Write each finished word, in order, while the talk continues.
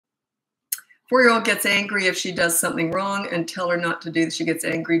4-year-old gets angry if she does something wrong and tell her not to do this. She gets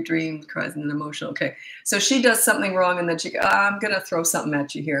angry, dreams, cries, and emotional. Okay, so she does something wrong and then she goes, I'm going to throw something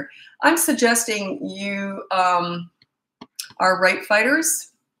at you here. I'm suggesting you are right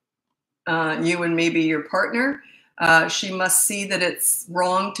fighters, you and maybe your partner. She must see that it's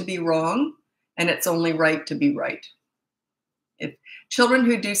wrong to be wrong and it's only right to be right. If children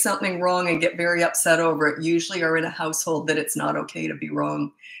who do something wrong and get very upset over it usually are in a household that it's not okay to be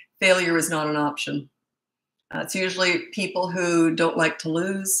wrong. Failure is not an option. It's usually people who don't like to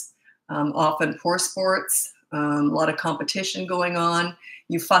lose, often poor sports, a lot of competition going on.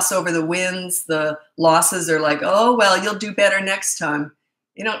 You fuss over the wins, the losses are like, oh, well, you'll do better next time.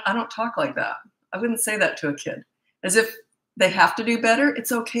 You know, I don't talk like that. I wouldn't say that to a kid. As if they have to do better.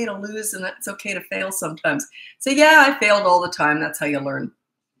 It's okay to lose and it's okay to fail sometimes. Say, yeah, I failed all the time. That's how you learn.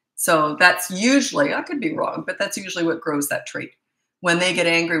 So that's usually, I could be wrong, but that's usually what grows that trait. When they get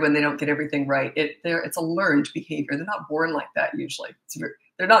angry, when they don't get everything right, it's a learned behavior. They're not born like that usually.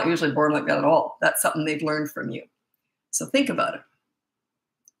 They're not usually born like that at all. That's something they've learned from you. So think about it.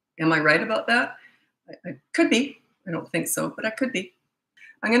 Am I right about that? I could be. I don't think so, but I could be.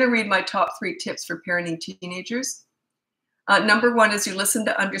 I'm going to read my top 3 tips for parenting teenagers. Number 1 is you listen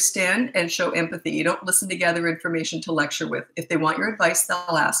to understand and show empathy. You don't listen to gather information to lecture with. If they want your advice,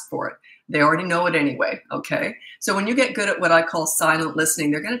 they'll ask for it. They already know it anyway, okay? So when you get good at what I call silent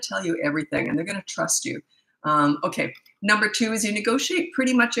listening, they're going to tell you everything and they're going to trust you. Okay, number 2 is you negotiate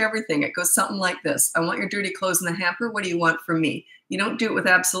pretty much everything. It goes something like this. I want your dirty clothes in the hamper. What do you want from me? You don't do it with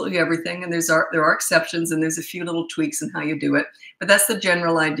absolutely everything, and there are exceptions, and there's a few little tweaks in how you do it, but that's the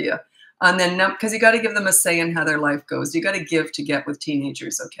general idea. And then, because you got to give them a say in how their life goes. You got to give to get with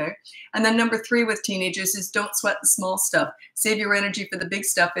teenagers, okay? And then number 3 with teenagers is don't sweat the small stuff. Save your energy for the big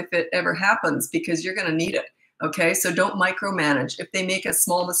stuff if it ever happens, because you're going to need it, okay? So don't micromanage. If they make a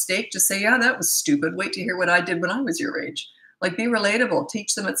small mistake, just say, yeah, that was stupid. Wait to hear what I did when I was your age. Like, be relatable.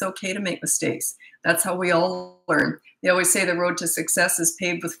 Teach them it's okay to make mistakes. That's how we all learn. They always say the road to success is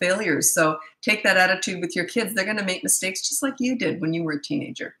paved with failures. So take that attitude with your kids. They're going to make mistakes just like you did when you were a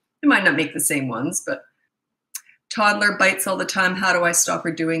teenager. You might not make the same ones, but toddler bites all the time. How do I stop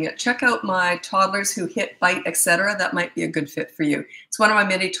her doing it? Check out my toddlers who hit, bite, etc. That might be a good fit for you. It's one of my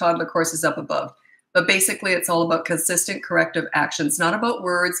many toddler courses up above. But basically, it's all about consistent corrective actions, not about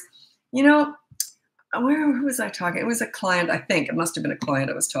words. You know, who was I talking? It was a client, I think. It must have been a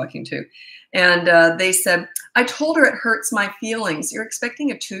client I was talking to. And they said, I told her it hurts my feelings. You're expecting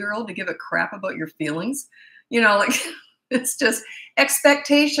a 2-year-old to give a crap about your feelings? You know, like... It's just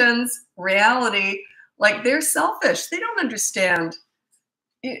expectations, reality, like they're selfish. They don't understand,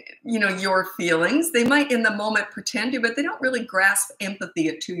 you know, your feelings. They might in the moment pretend to, but they don't really grasp empathy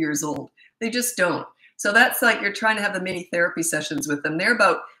at 2 years old. They just don't. So that's like you're trying to have the mini therapy sessions with them. They're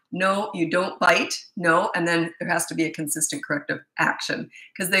about, no, you don't bite, no, and then there has to be a consistent corrective action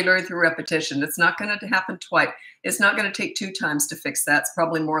because they learn through repetition. It's not going to happen twice. It's not going to take 2 times to fix that. It's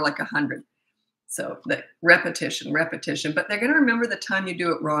probably more like 100. So the repetition, but they're going to remember the time you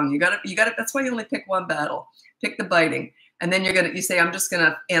do it wrong. You got to, that's why you only pick one battle. Pick the biting. And then you say, I'm just going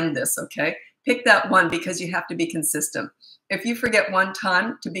to end this. Okay. Pick that one because you have to be consistent. If you forget one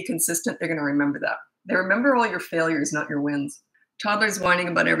time to be consistent, they're going to remember that. They remember all your failures, not your wins. Toddlers whining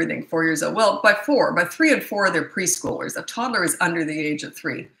about everything, 4 years old. Well, by 3 and 4, they're preschoolers. A toddler is under the age of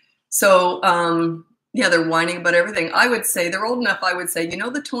 3. So, yeah, they're whining about everything. I would say, they're old enough, I would say, you know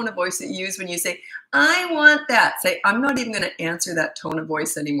the tone of voice that you use when you say, I want that? Say, I'm not even going to answer that tone of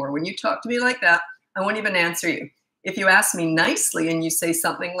voice anymore. When you talk to me like that, I won't even answer you. If you ask me nicely and you say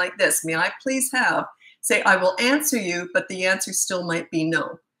something like this, may I please have, say, I will answer you, but the answer still might be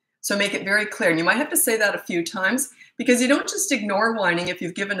no. So make it very clear. And you might have to say that a few times because you don't just ignore whining if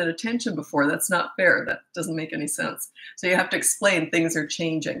you've given it attention before. That's not fair. That doesn't make any sense. So you have to explain things are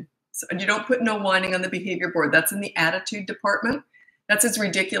changing. So, and you don't put no whining on the behavior board. That's in the attitude department. That's as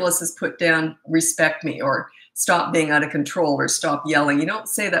ridiculous as put down respect me or stop being out of control or stop yelling. You don't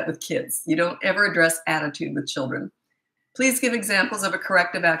say that with kids. You don't ever address attitude with children. Please give examples of a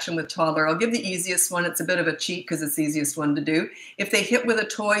corrective action with toddler. I'll give the easiest one. It's a bit of a cheat because it's the easiest one to do. If they hit with a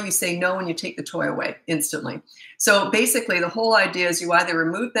toy, you say no and you take the toy away instantly. So basically the whole idea is you either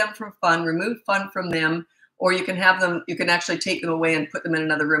remove them from fun, remove fun from them, or you can have them, you can actually take them away and put them in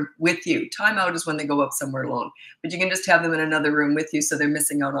another room with you. Timeout is when they go up somewhere alone, but you can just have them in another room with you so they're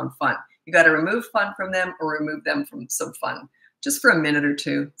missing out on fun. You got to remove fun from them or remove them from some fun, just for a minute or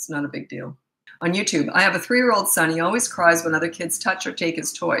two. It's not a big deal. on YouTube. I have a 3-year-old son. He always cries when other kids touch or take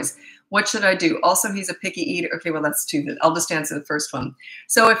his toys. What should I do? Also, he's a picky eater. Okay, well, that's two. I'll just answer the first one.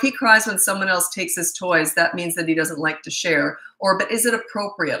 So if he cries when someone else takes his toys, that means that he doesn't like to share. But is it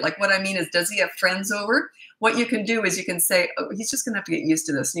appropriate? Like, what I mean is, does he have friends over? What you can do is you can say, oh, he's just going to have to get used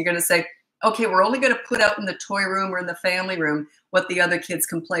to this. And you're going to say, okay, we're only going to put out in the toy room or in the family room what the other kids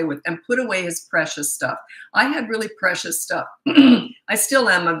can play with, and put away his precious stuff. I had really precious stuff. I still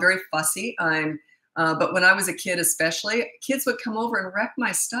am. I'm very fussy. But when I was a kid, especially, kids would come over and wreck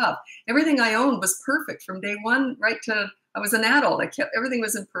my stuff. Everything I owned was perfect from day one right to I was an adult. Everything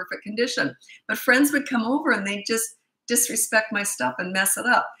was in perfect condition. But friends would come over and they just disrespect my stuff and mess it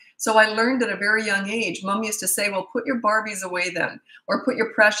up. So I learned at a very young age. Mom used to say, well, put your Barbies away then, or put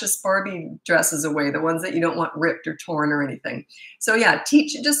your precious Barbie dresses away, the ones that you don't want ripped or torn or anything. So yeah,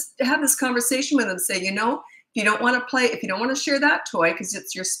 just have this conversation with them. Say, if you don't want to play, if you don't want to share that toy because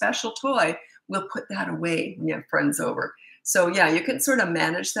it's your special toy, we'll put that away when you have friends over. So yeah, you can sort of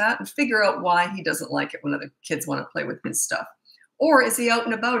manage that and figure out why he doesn't like it when other kids want to play with his stuff. Or is he out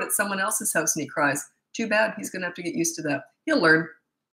and about at someone else's house and he cries? Too bad, he's going to have to get used to that. He'll learn.